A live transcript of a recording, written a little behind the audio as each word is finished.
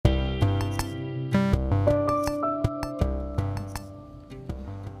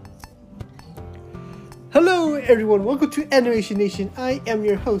Hello everyone, welcome to Animation Nation. I am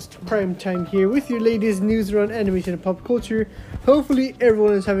your host, Primetime, here with your latest news around animation and pop culture. Hopefully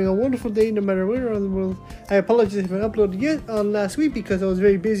everyone is having a wonderful day no matter where around the world. I apologize if I uploaded yet on last week because I was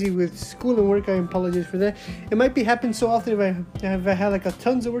very busy with school and work. I apologize for that. It might be happening so often if I had like a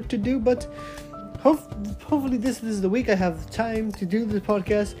tons of work to do, but hopefully this is the week I have time to do this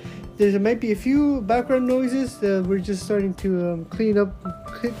podcast. There might be a few background noises. We're just starting to clean up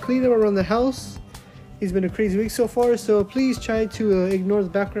around the house. It's been a crazy week so far, so please try to ignore the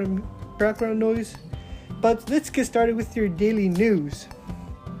background noise. But let's get started with your daily news.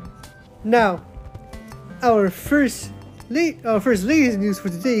 Now, our first latest news for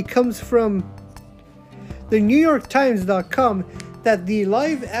today comes from the NewYorkTimes.com that the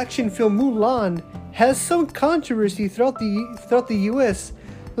live-action film Mulan has some controversy throughout the U.S.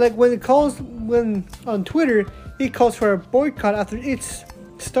 Like when on Twitter it calls for a boycott after its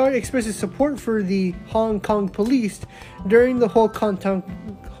star expresses support for the Hong Kong police during the Hong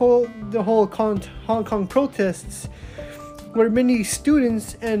Kong protests, where many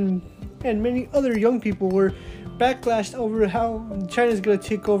students and many other young people were backlashed over how China's going to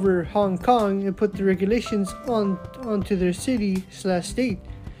take over Hong Kong and put the regulations onto their city/state,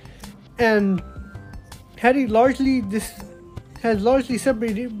 and had largely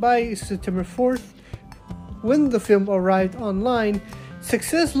separated by September 4th when the film arrived online.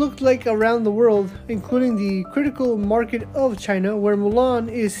 Success looked like around the world, including the critical market of China, where Mulan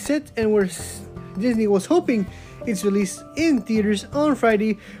is set and where Disney was hoping its release in theaters on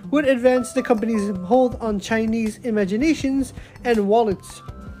Friday would advance the company's hold on Chinese imaginations and wallets.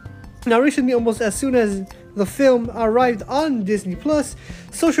 Now, recently, almost as soon as the film arrived on Disney Plus,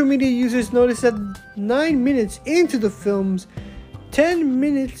 social media users noticed that 9 minutes into the film's 10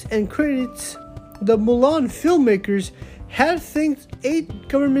 minutes and credits, the Mulan filmmakers had thanked 8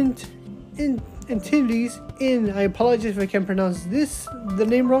 government entities in, I apologize if I can't pronounce the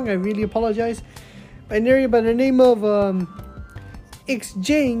name wrong, I really apologize, an area by the name of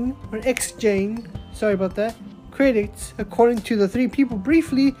Xjang, sorry about that, critics, according to the 3 people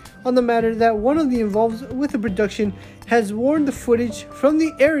briefly on the matter, that one of the involved with the production has warned the footage from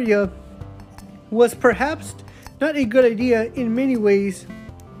the area was perhaps not a good idea in many ways,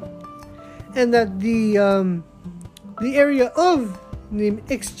 and that the area of named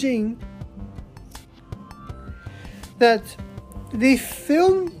Xjing, that they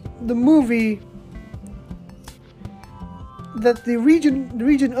filmed the movie, that the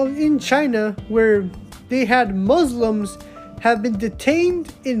region of in China where they had Muslims have been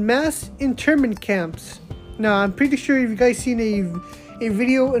detained in mass internment camps. Now, I'm pretty sure if you guys seen a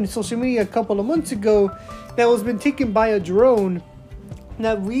video on social media a couple of months ago that was been taken by a drone.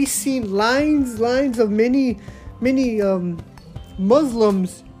 Now, we seen lines of many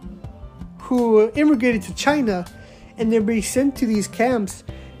Muslims who immigrated to China, and they're being sent to these camps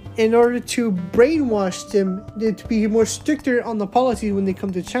in order to brainwash them to be more stricter on the policies when they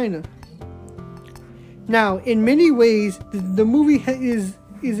come to China. Now, in many ways, the movie is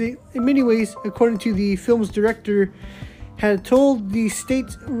in many ways, according to the film's director, had told the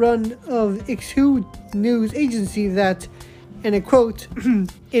state-run of Ep62 news agency that, and I quote,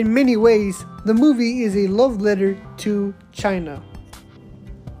 "In many ways, the movie is a love letter to China."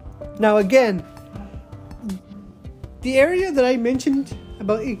 Now, again, the area that I mentioned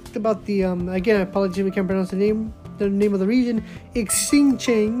about the again, I apologize if I can't pronounce the name of the region,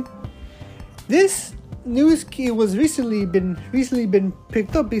 Xinjiang. This news was recently been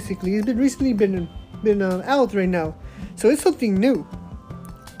picked up. Basically, it's been recently been out right now, so it's something new,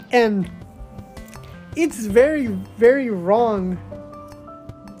 and it's very, very wrong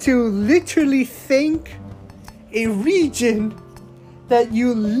to literally thank a region that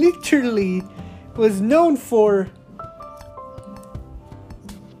you literally was known for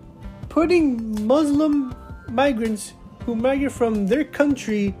putting Muslim migrants who migrate from their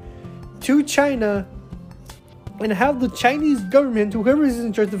country to China, and have the Chinese government, whoever is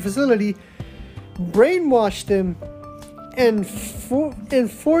in charge of the facility, brainwash them and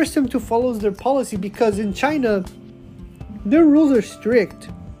force them to follow their policy, because in China their rules are strict.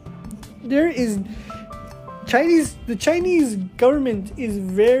 The Chinese government is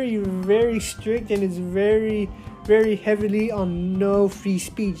very, very strict, and is very, very heavily on no free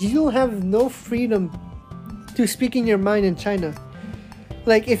speech. You don't have no freedom to speaking your mind in China.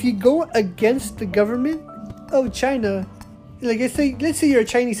 Like, if you go against the government of China, like let's say you're a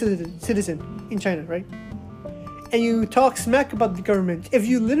Chinese citizen in China, right? And you talk smack about the government. If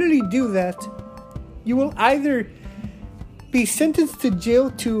you literally do that, you will either be sentenced to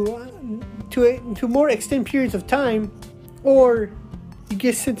jail to more extended periods of time, or you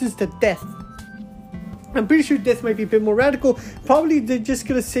get sentenced to death. I'm pretty sure death might be a bit more radical. Probably they're just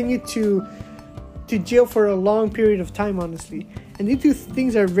gonna send you to jail for a long period of time, honestly. And these two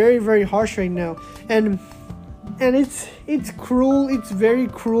things are very, very harsh right now. And it's cruel. It's very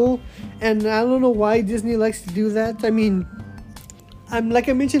cruel. And I don't know why Disney likes to do that. I mean, like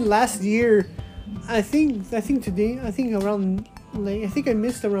I mentioned last year. I think today. I think around. Like I think I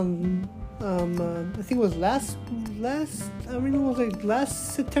missed around. I think it was last. I mean, it was like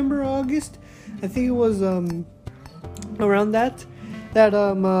last September, August. I think it was around that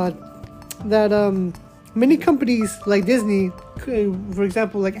many companies like Disney, for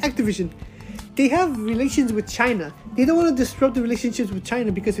example, like Activision, they have relations with China. They don't want to disrupt the relationships with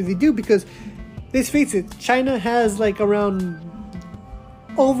China, because if they do, because let's face it, China has like around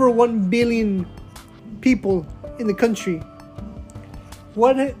over 1 billion people in the country.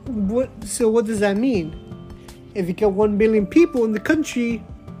 So what does that mean? If you get 1 billion people in the country,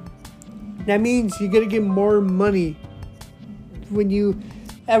 that means you're gonna get more money when you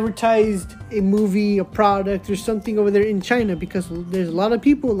advertised a movie, a product, or something over there in China, because there's a lot of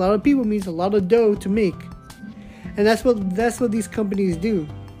people. A lot of people means a lot of dough to make, and that's what these companies do.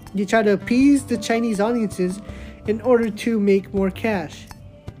 You try to appease the Chinese audiences in order to make more cash,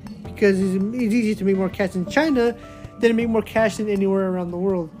 because it's easier to make more cash in China than to make more cash than anywhere around the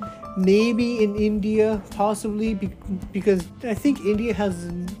world. Maybe in India, possibly, because I think India has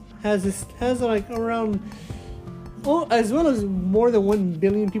like around, as well as more than 1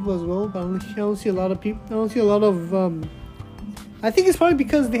 billion people as well. But I don't see a lot of people. I don't see a lot of. I think it's probably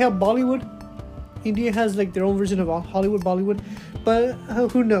because they have Bollywood. India has like their own version of Hollywood, Bollywood, but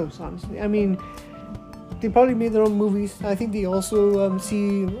who knows? Honestly, I mean, they probably made their own movies. I think they also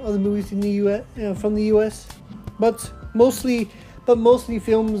see other movies in the US, from the US, but mostly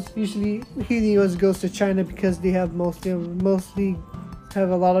films usually here in the US goes to China, because they have mostly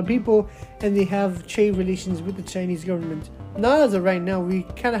have a lot of people, and they have trade relations with the Chinese government. Not as of right now. We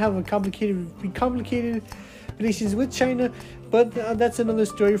kind of have a complicated relations with China, but that's another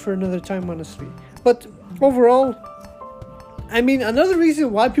story for another time, honestly. But overall, I mean, another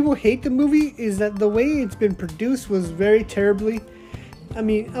reason why people hate the movie is that the way it's been produced was very terribly. I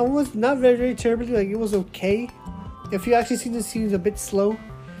mean, almost not very, very terribly. Like, it was okay. If you actually see the scenes a bit slow.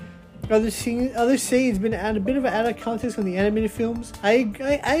 Others say it's been a bit of an out of context from the animated films. I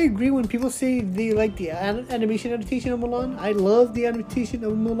agree when people say they like the animation adaptation of Mulan. I love the adaptation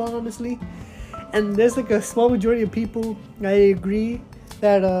of Mulan, honestly. And there's like a small majority of people, I agree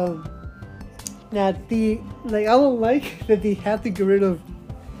that I don't like that they had to get rid of,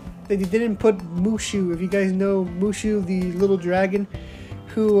 that they didn't put Mushu. If you guys know Mushu, the little dragon,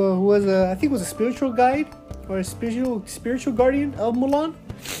 who was I think was a spiritual guide or a spiritual guardian of Mulan.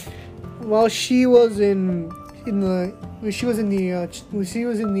 While she was in the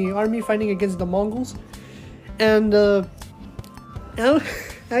army fighting against the Mongols, and I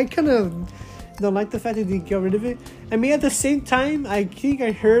kind of don't like the fact that they got rid of it. I mean, at the same time, I think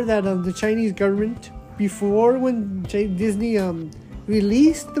I heard that the Chinese government, before when Disney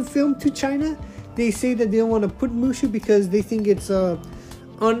released the film to China, they say that they don't want to put Mushu because they think it's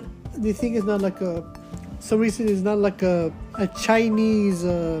they think it's not like some reason it's not like a Chinese.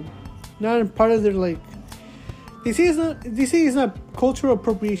 Not part of their, like, they say it's not cultural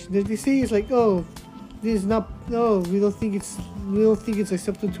appropriation. They say it's like, oh, this is not, no, we don't think it's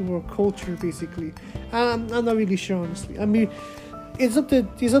accepted to our culture, basically. I'm not really sure, honestly. I mean, it's up to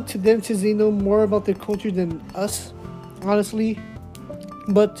them, since they know more about their culture than us, honestly.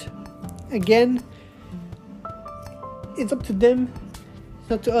 But again, it's up to them, it's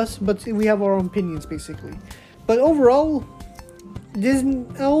not to us, but we have our own opinions, basically. But overall,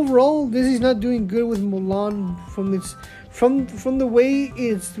 Disney's not doing good with Mulan from the way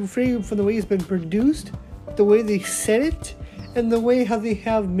it's been produced, the way they said it, and the way how they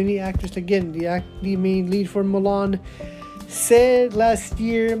have many actors. Again, the main lead for Mulan said last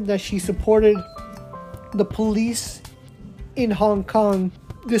year that she supported the police in Hong Kong,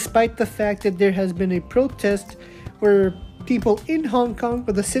 despite the fact that there has been a protest where people in Hong Kong,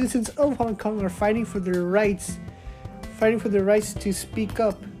 or the citizens of Hong Kong, are fighting for their rights to speak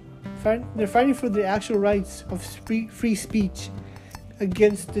up. They're fighting for the actual rights of free speech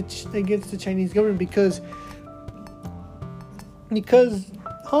against the Chinese government, because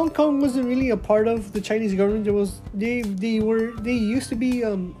Hong Kong wasn't really a part of the Chinese government. They used to be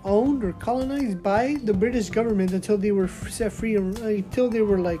owned or colonized by the British government until they were set free, until they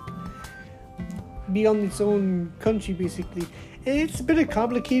were like be on its own country, basically. And it's a bit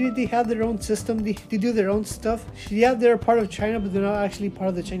complicated. They have their own system. They do their own stuff. Yeah, they're part of China, but they're not actually part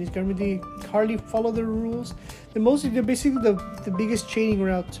of the Chinese government. They hardly follow their rules. They're basically the biggest trading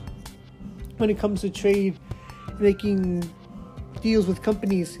route when it comes to trade, making deals with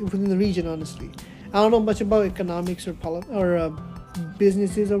companies within the region. Honestly, I don't know much about economics or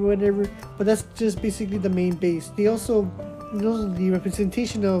businesses or whatever, but that's just basically the main base. They also, the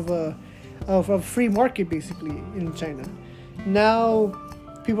representation of free market basically in China. Now,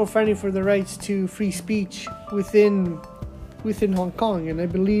 people are fighting for the rights to free speech within Hong Kong, and I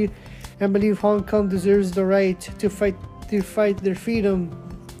believe Hong Kong deserves the right to fight their freedom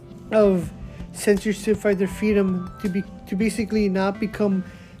of censorship, fight their freedom to basically not become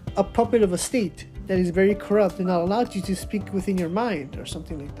a puppet of a state that is very corrupt and not allowed you to speak within your mind or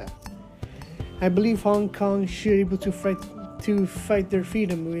something like that. I believe Hong Kong should be able to fight their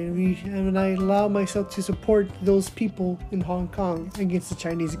freedom, and I allow myself to support those people in Hong Kong against the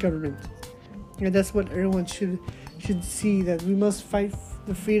Chinese government. And that's what everyone should see, that we must fight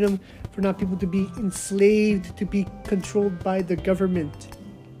the freedom for not people to be enslaved, to be controlled by the government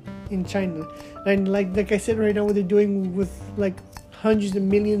in China. And like I said, right now what they're doing with like hundreds of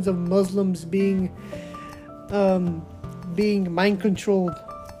millions of Muslims being mind controlled,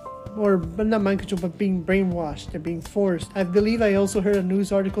 but not mind controlled, but being brainwashed. They're being forced. I believe I also heard a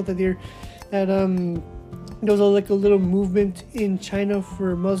news article that there was like a little movement in China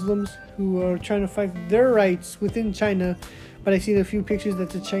for Muslims who are trying to fight their rights within China. But I seen a few pictures that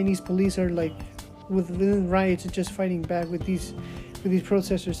the Chinese police are like within riots and just fighting back with these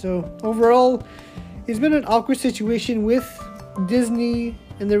protesters. So overall, it's been an awkward situation with Disney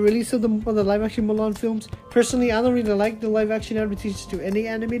and the release of the live action Mulan films. Personally, I don't really like the live action adaptations to any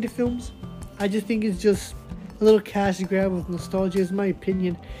animated films. I just think it's just a little cash grab with nostalgia, is my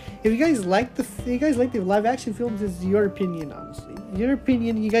opinion. If you guys like the live action films, it's your opinion, honestly. Your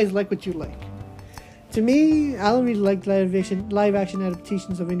opinion, you guys like what you like. To me, I don't really like live action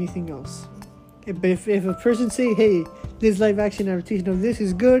adaptations of anything else. But if a person say, hey, this live action adaptation of this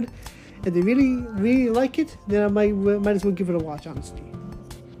is good, and they really, really like it, then I might as well give it a watch, honestly.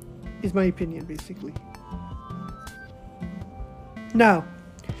 Is my opinion, basically. Now,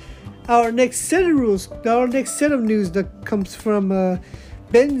 our next set of news that comes from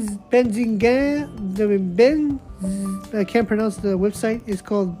Benzinga. I can't pronounce the website. It's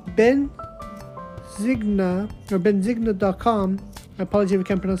called Benzigna or Benzigna.com. I apologize if I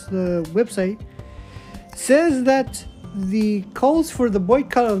can't pronounce the website. Says that the calls for the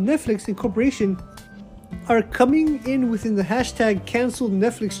boycott of Netflix Incorporation are coming in within the hashtag canceled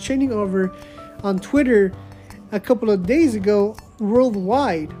Netflix trending over on Twitter a couple of days ago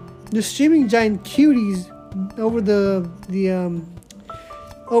worldwide. The streaming giant Cuties over the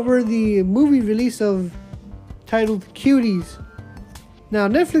movie release of titled Cuties. Now,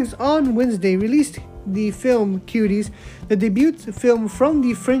 Netflix on Wednesday released the film Cuties, the debut film from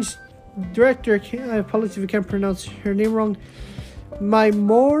the French director, I apologize if I can't pronounce her name wrong,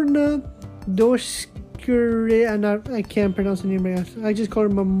 Maimona Doskure, and I can't pronounce the name right. I just call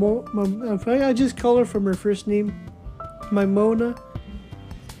her I just call her from her first name, Maimona.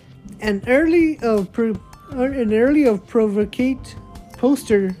 An early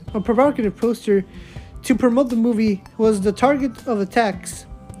provocative poster to promote the movie was the target of attacks,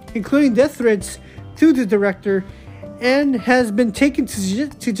 including death threats to the director, and has been taken to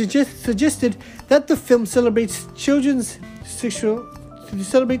suggested that the film celebrates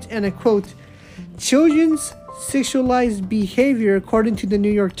and I quote, children's sexualized behavior, according to the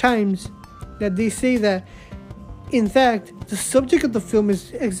New York Times, that they say that, in fact, the subject of the film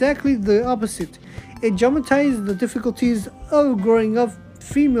is exactly the opposite. It dramatizes the difficulties of growing up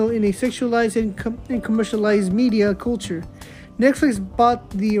female in a sexualized and commercialized media culture. Netflix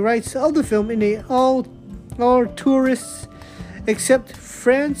bought the rights of the film in all tourists except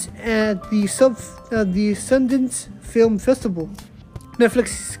France at the Sundance Film Festival.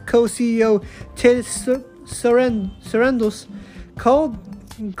 Netflix co-CEO Ted Sarandos called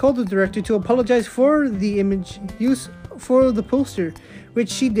the director to apologize for the image used for the poster, which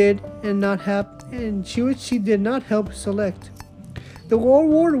she did not help select. The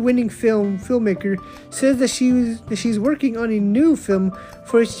award-winning filmmaker says that she's working on a new film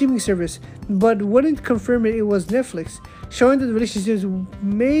for a streaming service, but wouldn't confirm it was Netflix, showing that the relationships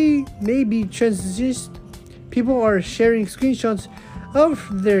may be transitioned. People are sharing screenshots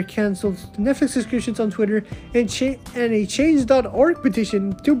of their canceled Netflix subscriptions on Twitter, and a change.org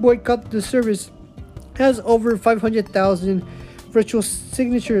petition to boycott the service has over 500,000 virtual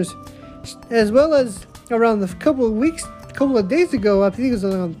signatures, as well as around a couple of days ago, I think it was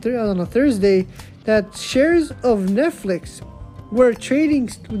on a Thursday, that shares of Netflix were trading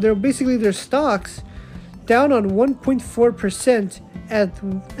their stocks down on 1.4% at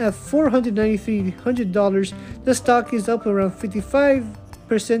 $493. The stock is up around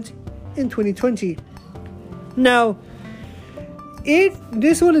 55% in 2020. Now,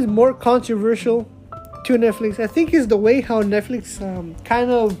 this one is more controversial to Netflix. I think is the way how Netflix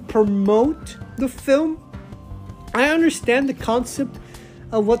kind of promote the film. I understand the concept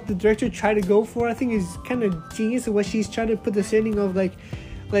of what the director tried to go for. I think is kind of genius of what she's trying to put the setting of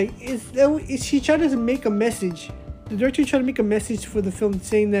she tried to make a message. The director tried to make a message for the film,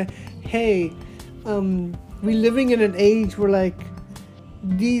 saying that, hey, we're living in an age where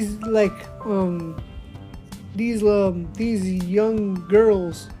these young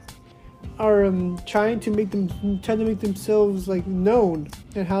girls are trying to make themselves known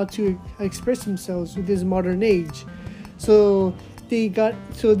and how to express themselves with this modern age. So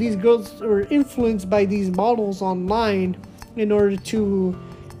these girls are influenced by these models online in order to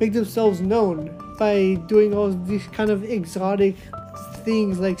make themselves known by doing all these kind of exotic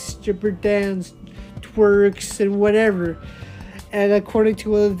things like stripper dance, twerks, and whatever. And according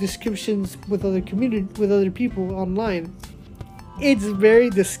to other descriptions with other people online, it's very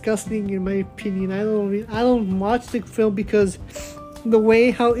disgusting in my opinion. I don't watch the film because the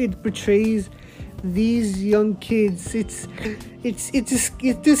way how it portrays these young kids, it's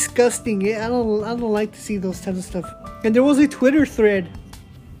disgusting. I don't like to see those types of stuff. And there was a Twitter thread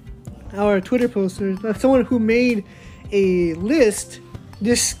or a Twitter post, someone who made a list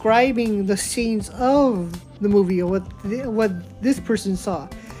describing the scenes of the movie or what this person saw.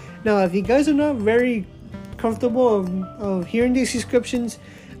 Now, if you guys are not very comfortable of hearing these descriptions,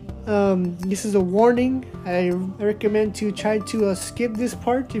 this is a warning. I recommend to try to skip this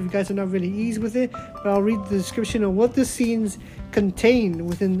part if you guys are not really easy with it. But I'll read the description of what the scenes contain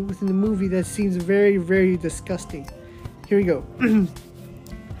within the movie that seems very, very disgusting. Here we go.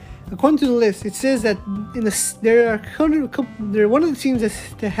 According to the list, it says that one of the scenes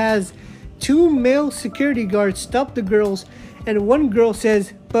that has 2 male security guards stop the girls, and one girl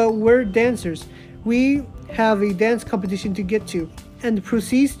says, "But we're dancers. We have a dance competition to get to," and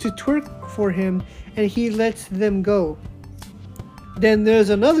proceeds to twerk for him, and he lets them go. Then there's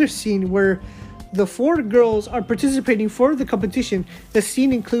another scene where the 4 girls are participating for the competition. The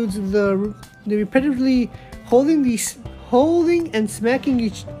scene includes the repetitively holding and smacking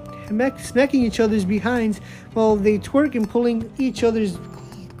each other's behinds while they twerk and pulling each other's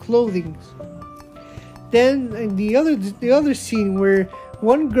clothing. Then the other scene where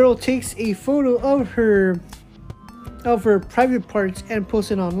one girl takes a photo of her private parts and posts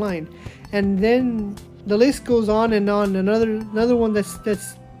it online, and then the list goes on and on. Another one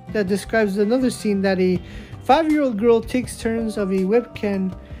that describes another scene that a 5-year-old girl takes turns at a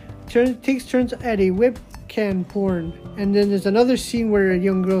webcam porn. And then there's another scene where a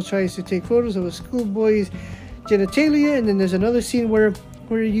young girl tries to take photos of a schoolboy's genitalia, and then there's another scene where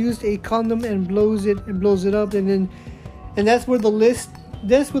he used a condom and blows it up, and that's where the list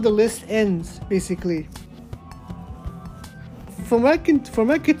ends, basically. From what I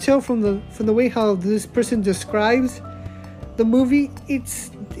could tell from the way how this person describes the movie,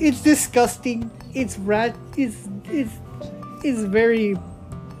 it's disgusting. It's very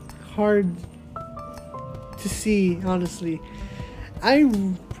hard to see, honestly. I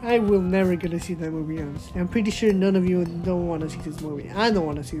will never gonna see that movie, honestly. I'm pretty sure none of you don't want to see this movie. I don't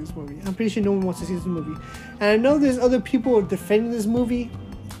want to see this movie. I'm pretty sure no one wants to see this movie. And I know there's other people defending this movie.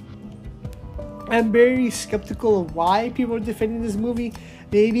 I'm very skeptical of why people are defending this movie.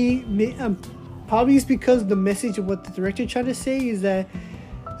 Probably it's because the message of what the director tried to say is that,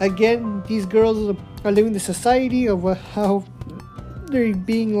 again, these girls are living the society of how they're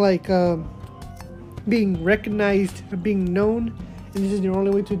being being recognized or being known, and this is the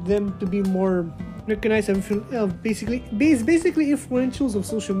only way to them to be more recognized and basically influentials of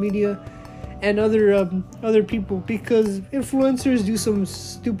social media and other people, because influencers do some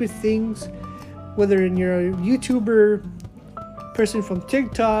stupid things, whether you're a YouTuber, person from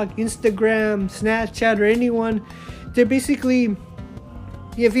TikTok, Instagram, Snapchat, or anyone. They're basically,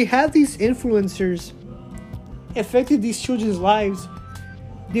 if you have these influencers affected these children's lives,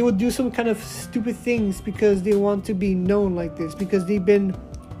 they would do some kind of stupid things because they want to be known like this, because they've been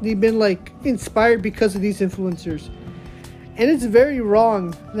inspired because of these influencers. And it's very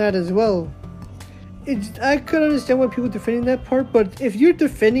wrong, that as well. I could understand why people defending that part, but if you're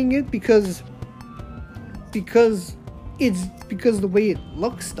defending it because the way it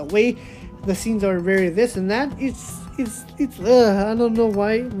looks, the way the scenes are very this and that, it's I don't know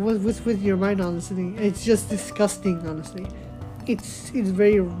why. What's with your mind, honestly? It's just disgusting, honestly. It's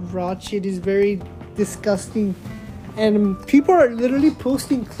very raunchy. It is very disgusting, and people are literally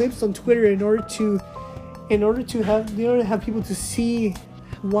posting clips on Twitter in order to have people to see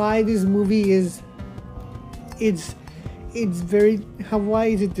why this movie is it's very why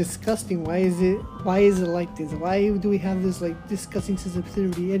is it disgusting? Why is it like this? Why do we have this like disgusting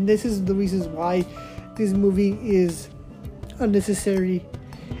sensitivity? And this is the reasons why this movie is unnecessary.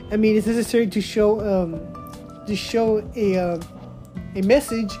 I mean, it's necessary to show a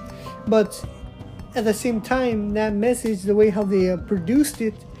message, but at the same time, that message, the way how they produced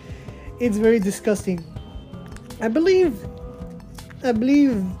it, it's very disgusting. I believe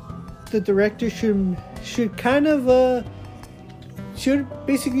the director should kind of should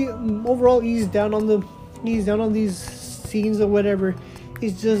basically overall ease down on these scenes or whatever.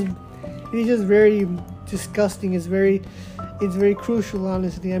 It's just very disgusting. It's very crucial,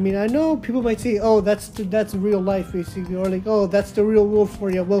 honestly. I mean, I know people might say, "Oh, that's real life," basically, or like, "Oh, that's the real world for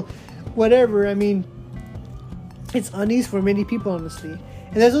you." Well, whatever. I mean, it's unease for many people, honestly.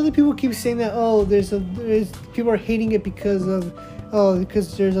 And there's other people keep saying that, "Oh, there's people are hating it because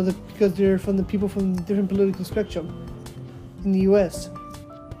they're from the people from different political spectrum in the U.S."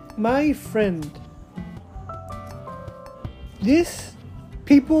 My friend, this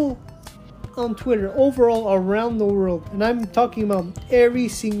people on Twitter overall around the world, and I'm talking about every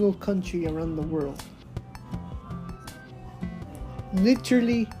single country around the world,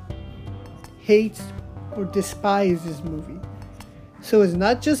 literally hates or despise this movie. So it's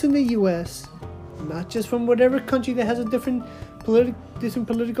not just in the U.S., not just from whatever country that has a different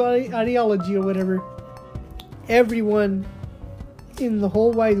political ideology or whatever. Everyone in the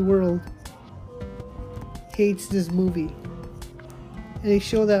whole wide world hates this movie, and they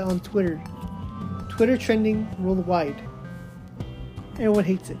show that on Twitter. Twitter trending worldwide. Everyone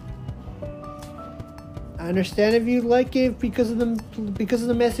hates it. I understand if you like it because of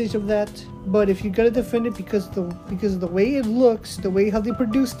the message of that, but if you gotta defend it because of the way it looks, the way how they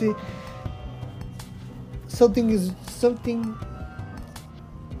produced it, something is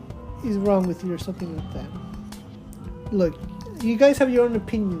wrong with you or something like that. Look, you guys have your own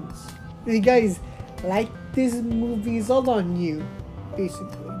opinions. If you guys like this movie, it's all on you,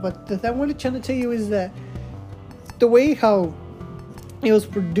 basically. But what I want to tell you is that the way how it was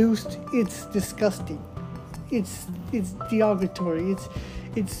produced, it's disgusting. It's derogatory.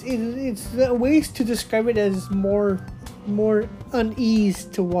 It's ways to describe it as more unease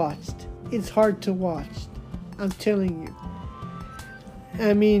to watch. It's hard to watch. I'm telling you.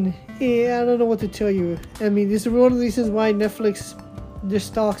 I mean, I don't know what to tell you. I mean, this is one of the reasons why Netflix, their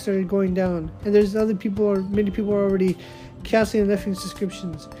stocks are going down, and there's many people are already canceling Netflix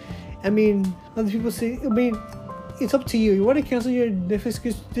subscriptions. I mean, other people say, I mean, it's up to you. You want to cancel your Netflix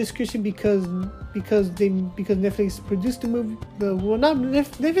subscription because Netflix produced the movie. Well, not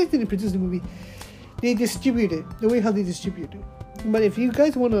Netflix didn't produce the movie. They distribute it the way how they distribute it. But if you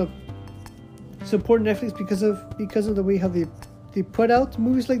guys want to support Netflix because of the way how they put out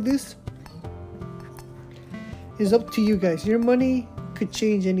movies like this, it's up to you guys. Your money could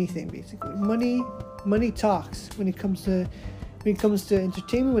change anything, basically. Money talks when it comes to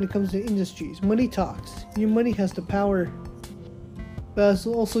entertainment, when it comes to industries. Money talks. Your money has the power, but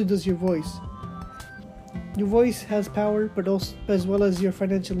also does your voice. Your voice has power, but also, as well as your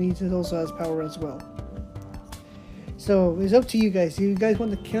financial needs, it also has power as well. So it's up to you guys. If you guys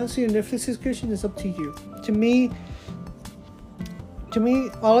want to cancel your Netflix subscription, it's up to you. To me,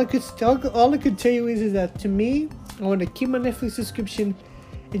 all I could tell you is that to me, I want to keep my Netflix subscription.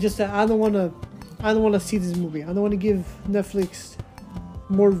 It's just that I don't want to see this movie. I don't want to give Netflix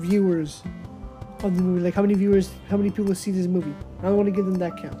more viewers on the movie. Like how many people see this movie. I don't want to give them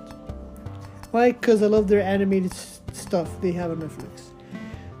that count. Why? Because I love their animated stuff they have on Netflix.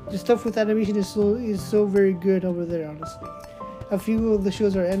 The stuff with animation is so very good over there, honestly. A few of the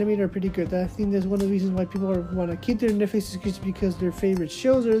shows are animated are pretty good. I think that's one of the reasons why people want to keep their Netflix subscription, because their favorite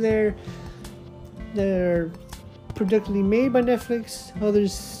shows are there. They're productively made by Netflix.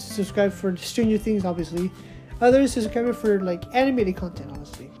 Others subscribe for Stranger Things, obviously. Others subscribe for like animated content,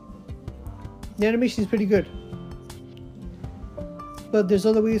 honestly. The animation is pretty good. But there's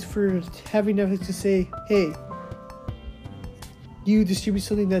other ways for having Netflix to say, hey, you distribute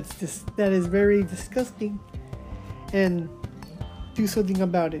something that is very disgusting, and do something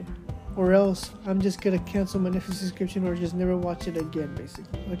about it, or else I'm just gonna cancel my Netflix subscription or just never watch it again,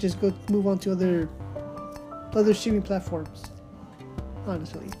 basically, or just go move on to other streaming platforms,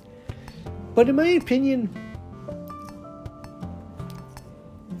 honestly. But in my opinion,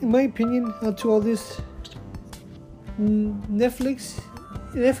 to all this, Netflix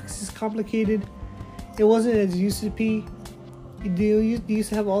is complicated. It wasn't as it used to be. They used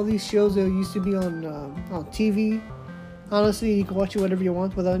to have all these shows that used to be on TV. Honestly, you can watch it whatever you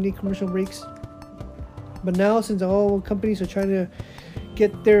want without any commercial breaks. But now, since all companies are trying to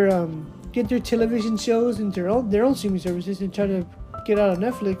get their get their television shows and their own streaming services and try to get out of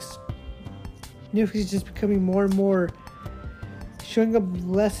Netflix. Netflix is just becoming more and more, showing up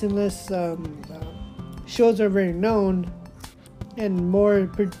less and less. Shows are very known, and more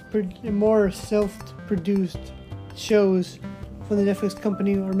self-produced shows from the Netflix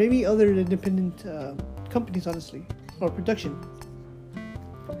company, or maybe other independent companies, honestly, or production.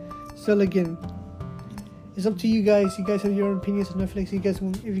 So again, it's up to you guys. You guys have your own opinions on Netflix. If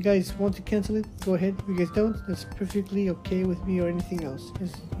you guys want to cancel it, go ahead. If you guys don't, that's perfectly okay with me or anything else.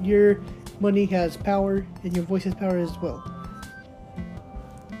 Your money has power, and your voice has power as well.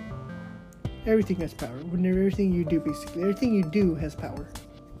 Everything has power. Whenever everything you do, basically, everything you do has power.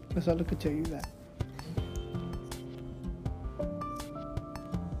 That's all I could tell you that.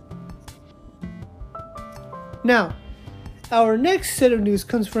 Now, our next set of news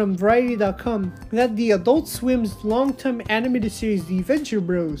comes from Variety.com that the Adult Swim's long-time animated series, The Venture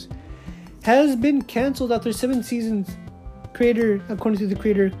Bros, has been cancelled after 7 seasons. According to the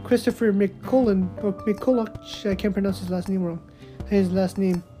creator, Christopher McCulloch, I can't pronounce his last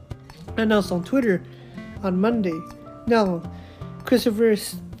name, announced on Twitter on Monday. Now, Christopher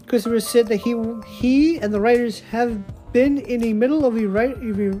said that he and the writers have been in the middle of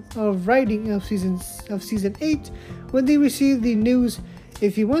writing of season 8 when they received the news a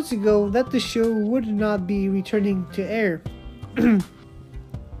few months ago that the show would not be returning to air.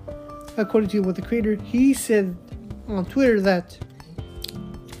 According to what the creator, he said on Twitter that,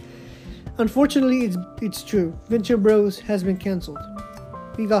 unfortunately, it's true. Venture Bros has been cancelled.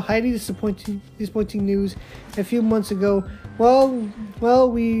 We got highly disappointing news a few months ago while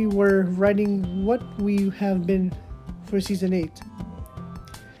we were writing what we have been for season 8.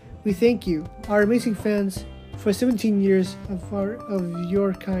 We thank you, our amazing fans, for 17 years of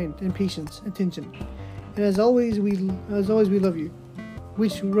your kind and patience, attention, and as always we love you.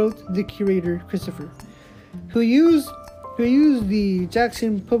 Which wrote the curator Christopher, who used the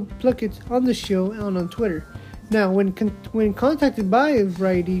Jackson Plunkett on the show and on Twitter. Now, when contacted by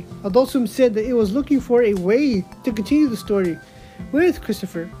Variety, Adult Swim said that it was looking for a way to continue the story with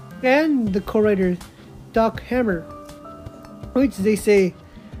Christopher and the co-writer Doc Hammer, which they say,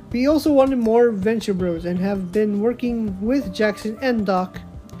 we also wanted more Venture Bros and have been working with Jackson and Doc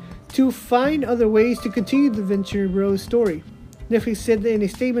to find other ways to continue the Venture Bros story. Netflix said in a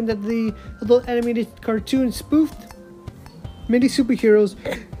statement that the adult animated cartoon spoofed many superheroes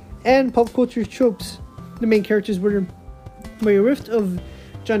and pop culture tropes. The main characters were by a rift of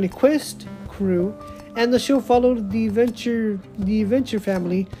Johnny Quest crew, and the show followed the Venture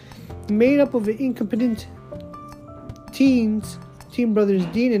family, made up of incompetent teen brothers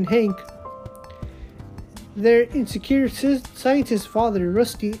Dean and Hank, their insecure scientist father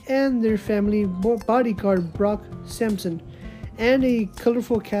Rusty, and their family bodyguard Brock Sampson, and a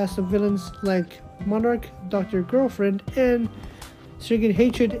colorful cast of villains like Monarch, Dr. Girlfriend, and Sergeant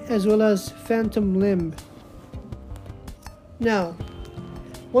Hatred, as well as Phantom Limb. Now,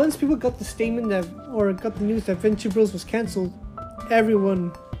 once people got the statement got the news that Venture Bros was cancelled,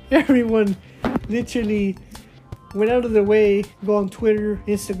 everyone literally went out of their way, go on Twitter,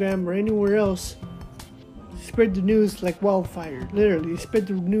 Instagram, or anywhere else, spread the news like wildfire. Literally, spread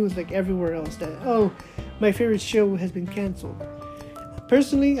the news like everywhere else that, oh, my favorite show has been cancelled.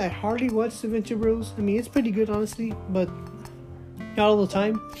 Personally, I hardly watch the Venture Bros. I mean, it's pretty good, honestly, but not all the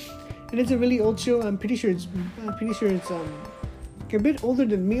time. And it's a really old show. I'm pretty sure it's a bit older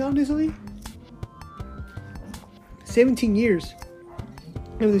than me, honestly. 17 years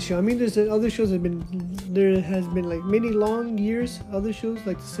of the show. I mean, there's other shows there has been like many long years, other shows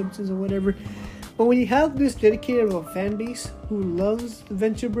like The Simpsons or whatever. But when you have this dedicated of a fan base who loves the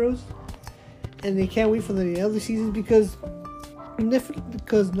Venture Bros, and they can't wait for the other seasons because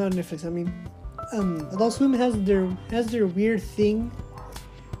not Netflix. I mean, Adult Swim has their weird thing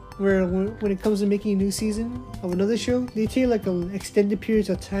where when it comes to making a new season of another show, they take like an extended period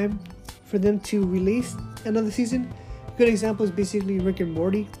of time for them to release another season. A good example is basically Rick and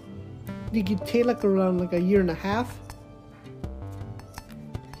Morty. They could take like around like a year and a half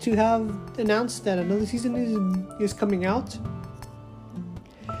to have announced that another season is coming out.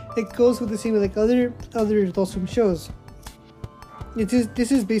 It goes with the same with like other Adult Swim shows.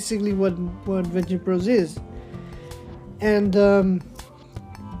 This is basically what Venture Bros is. And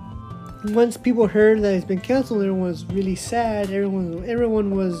once people heard that it's been canceled, everyone was really sad.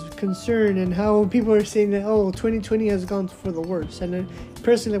 Everyone was concerned, and how people are saying that 2020 has gone for the worst. And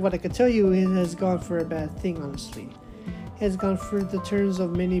personally, what I can tell you, it has gone for a bad thing. Honestly, it has gone for the turns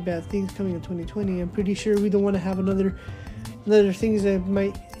of many bad things coming in 2020. I'm pretty sure we don't want to have another things that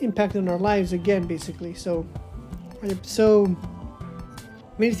might impact on our lives again, basically. So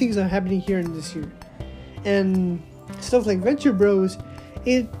Many things are happening here in this year, and stuff like Venture Bros,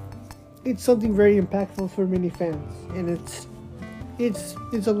 it's something very impactful for many fans, and it's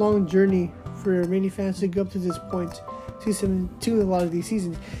a long journey for many fans to go up to this point, to a lot of these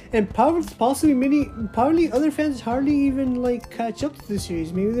seasons, and probably other fans hardly even like catch up to the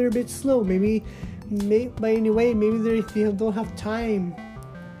series. Maybe they're a bit slow. Maybe they don't have time.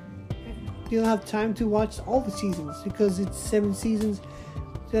 They don't have time to watch all the seasons because it's 7 seasons.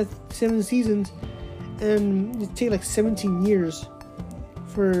 That's 7 seasons, and it takes like 17 years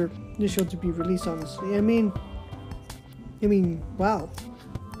for the show to be released. Honestly, I mean, wow,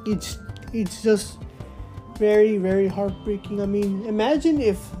 it's just very, very heartbreaking. I mean, imagine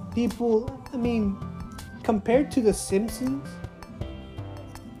if people, compared to The Simpsons,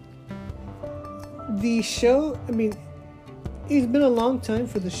 the show, it's been a long time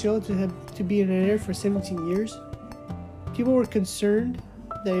for the show to be in an air for 17 years. People were concerned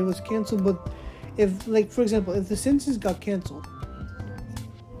that it was canceled, but for example, if The Simpsons got canceled,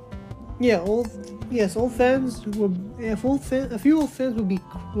 old fans a few old fans will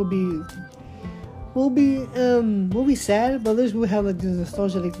be sad, but others will have like this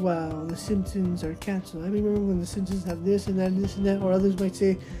nostalgia, like, wow, The Simpsons are canceled. I remember when The Simpsons have this and that and this and that. Or others might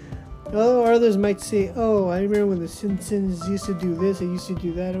say, oh, I remember when The Simpsons used to do this, and used to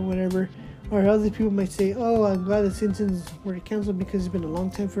do that, or whatever. Or other people might say, oh, I'm glad The Simpsons were canceled because it's been a long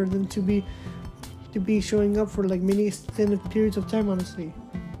time for them to be showing up for like many extended periods of time. Honestly,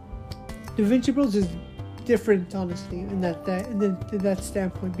 The Venture Bros is different, honestly, in that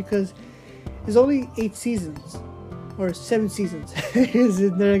standpoint, because it's only 8 seasons or 7 seasons.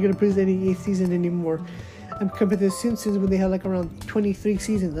 They're not gonna produce any 8th season anymore. I'm compared to The Simpsons when they had like around 23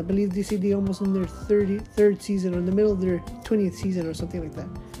 seasons. I believe they say they almost in their 33rd season or in the middle of their 20th season or something like that.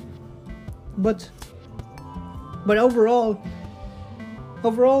 But overall,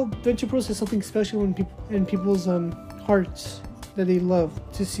 Venture Bros is something special in people's hearts that they love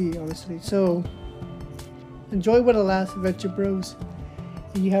to see, honestly. So enjoy what it lasts, Venture Bros.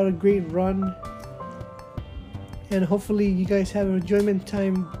 And you had a great run, and hopefully you guys have an enjoyment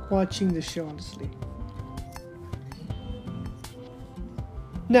time watching the show, honestly.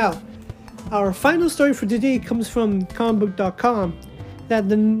 Now, our final story for today comes from comicbook.com, that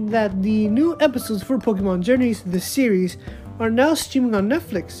the new episodes for Pokemon Journeys, the series, are now streaming on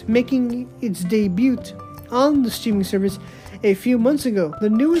Netflix, making its debut on the streaming service a few months ago. The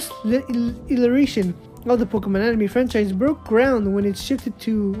newest iteration of the Pokemon anime franchise broke ground when it shifted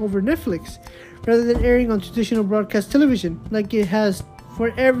to over Netflix, rather than airing on traditional broadcast television like it has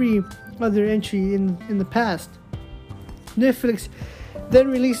for every other entry in the past. Netflix then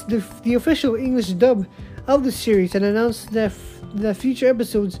released the official English dub of the series and announced that future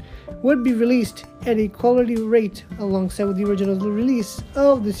episodes would be released at a quality rate alongside with the original release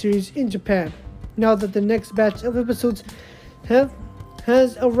of the series in Japan. Now that the next batch of episodes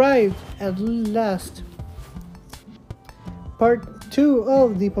has arrived at last. Part 2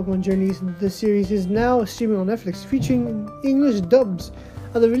 of the Pokemon Journeys, the series, is now streaming on Netflix, featuring English dubs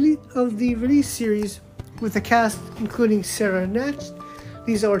of the release series, with a cast including Sarah Natch,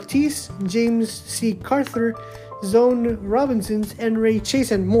 Lisa Ortiz, James C. Carter, Zone Robinson, and Ray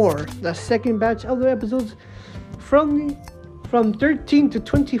Chase, and more. The second batch of the episodes from 13 to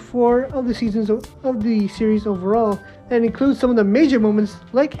 24 of the seasons of the series overall, and includes some of the major moments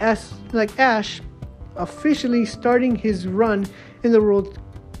like Ash officially starting his run in the world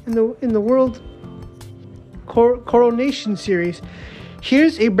Coronation series.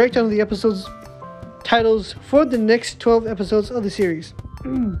 Here's a breakdown of the episodes titles for the next 12 episodes of the series.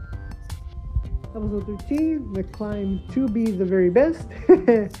 Episode 13, The Climb to Be the Very Best.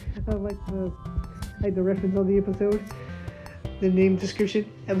 I like the reference on the episode. The name description.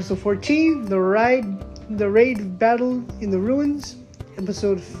 Episode 14, The Raid Battle in the Ruins.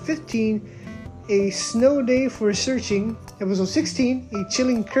 Episode 15, A Snow Day for Searching. Episode 16, A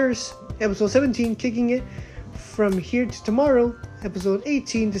Chilling Curse. Episode 17, Kicking It From Here to Tomorrow. Episode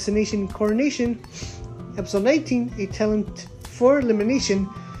 18, Destination Coronation. Episode 19, A Talent for Elimination.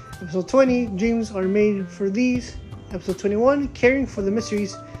 Episode 20, Dreams Are Made for These. Episode 21, Caring for the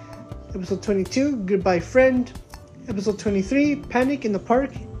Mysteries. Episode 22, Goodbye Friend. Episode 23, Panic in the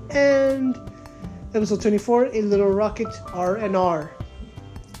Park. And episode 24, A Little Rocket R&R.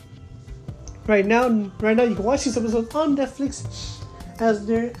 Right now you can watch these episodes on Netflix as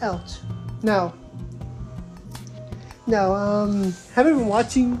they're out. Now, haven't been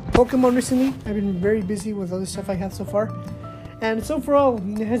watching Pokemon recently. I've been very busy with other stuff I have so far. And ever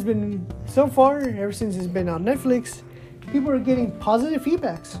since it's been on Netflix, people are getting positive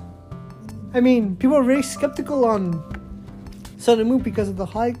feedbacks. I mean, people are very skeptical on Sun and Moon because of the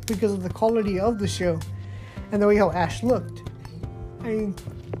hype, because of the quality of the show, and the way how Ash looked. I mean,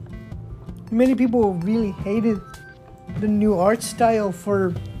 many people really hated the new art style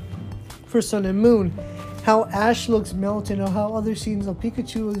for Sun and Moon. How Ash looks melted, or how other scenes of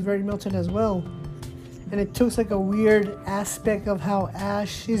Pikachu is very melted as well. And it took like a weird aspect of how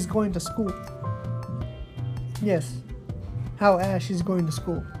Ash is going to school. Yes, how Ash is going to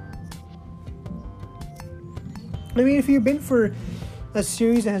school. I mean, if you've been for a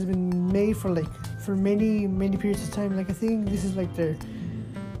series that has been made for many periods of time, like I think this is like their,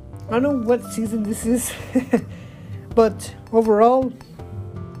 I don't know what season this is, but overall,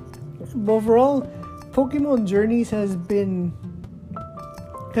 Pokemon Journeys has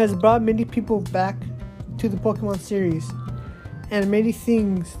brought many people back to the Pokemon series, and many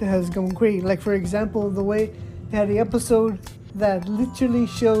things that has gone great. Like for example, the way they had the episode that literally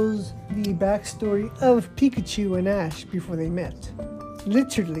shows the backstory of Pikachu and Ash before they met.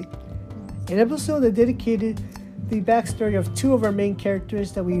 Literally, an episode that dedicated the backstory of two of our main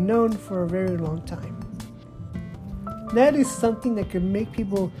characters that we've known for a very long time. That is something that could make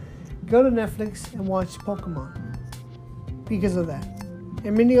people go to Netflix and watch Pokemon because of that.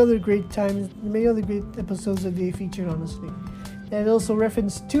 And many other great episodes that they featured, honestly. And also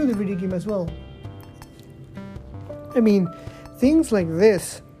reference to the video game as well. I mean, things like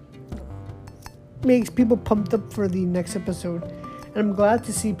this makes people pumped up for the next episode. And I'm glad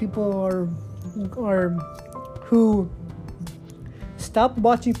to see people who stopped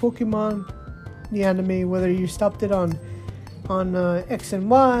watching Pokemon, the anime, whether you stopped it on X and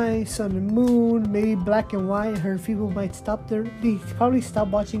Y, Sun and Moon, maybe Black and White. I heard people might stop there. They probably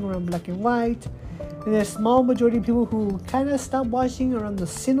stopped watching around Black and White. And there's a small majority of people who kind of stopped watching around the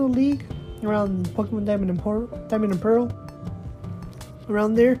Sinnoh League, around Pokemon Diamond and Pearl,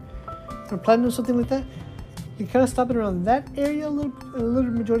 around there, or Platinum, something like that. They kind of stopped it around that area, a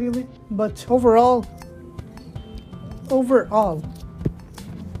little majority of it. But overall,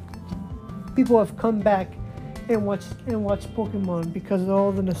 people have come back and watch Pokemon because of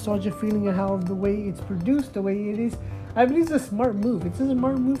all the nostalgia feeling and how the way it's produced, the way it is. I believe it's a smart move. It's a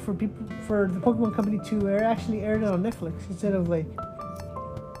smart move for the Pokemon company to actually air it on Netflix instead of like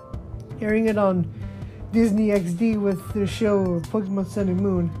airing it on Disney XD with their show Pokemon Sun and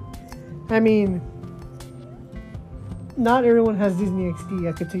Moon. I mean, not everyone has Disney XD,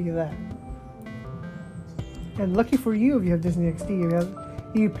 I could tell you that. And lucky for you if you have Disney XD,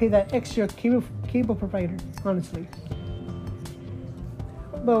 you pay that extra cable provider, honestly.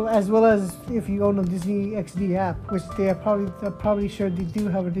 Well, as well as if you own a Disney XD app, which they're probably sure they do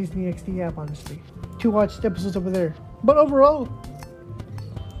have a Disney XD app, honestly, to watch the episodes over there. But overall,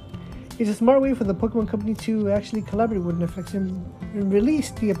 it's a smart way for the Pokemon company to actually collaborate with Netflix and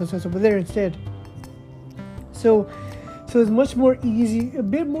release the episodes over there instead. So it's much more easy, a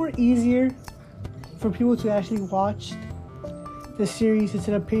bit more easier for people to actually watch the series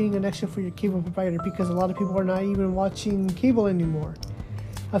instead of paying an extra for your cable provider, because a lot of people are not even watching cable anymore.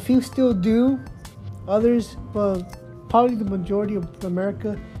 A few still do, others, well, probably the majority of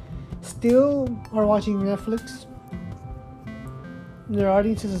America still are watching Netflix. Their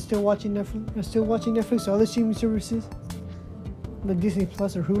audiences are still watching Netflix or other streaming services, like Disney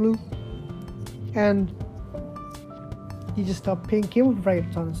Plus or Hulu, and you just stop paying cable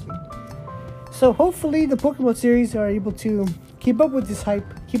providers, honestly. So hopefully the Pokemon series are able to keep up with this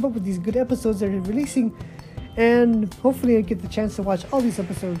hype, keep up with these good episodes that are releasing, and hopefully I get the chance to watch all these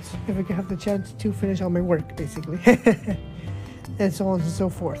episodes if I can have the chance to finish all my work, basically. And so on and so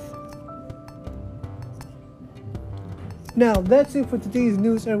forth. Now, that's it for today's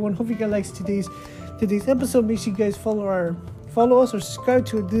news, everyone. Hope you guys liked today's episode. Make sure you guys follow us or subscribe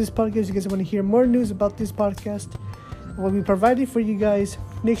to this podcast if you guys want to hear more news about this podcast. Will be provided for you guys.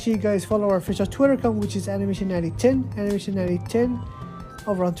 Make sure you guys follow our official Twitter account, which is Animation9010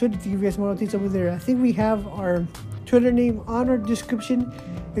 over on Twitter to give you guys more updates over there. I think we have our Twitter name on our description.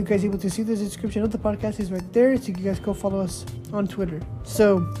 If you guys are able to see the description of the podcast is right there, so you guys go follow us on Twitter.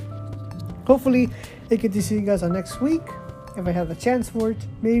 So hopefully I get to see you guys on next week if I have the chance for it.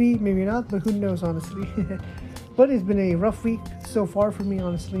 Maybe not, but who knows, honestly. But it's been a rough week so far for me,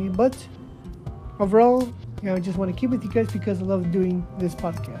 honestly. But overall, I just want to keep with you guys because I love doing this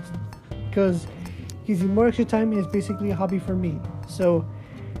podcast. Because it gives you more extra time and it's basically a hobby for me. So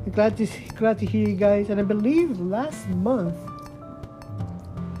I'm glad to hear you guys. And I believe last month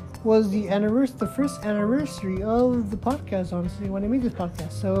was the first anniversary of the podcast, honestly, when I made this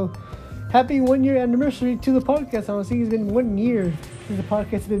podcast. So happy 1 year anniversary to the podcast. Honestly, it's been 1 year since the podcast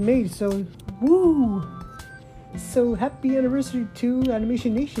has been made. So woo! So happy anniversary to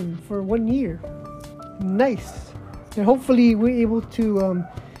Animation Nation for 1 year. Nice. and hopefully we're able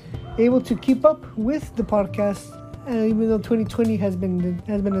to keep up with the podcast. Even though 2020 has been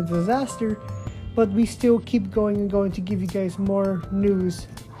a disaster, but we still keep going to give you guys more news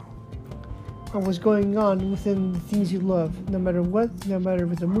on what's going on within the things you love, no matter what, no matter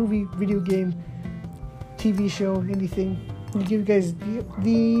if it's a movie, video game, TV show, anything. We give you guys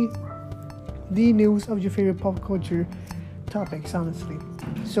the news of your favorite pop culture topics, honestly.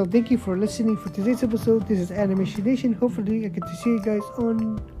 So thank you for listening for today's episode. This is Animation Nation. Hopefully I get to see you guys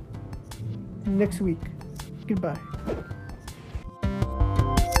on next week. Goodbye.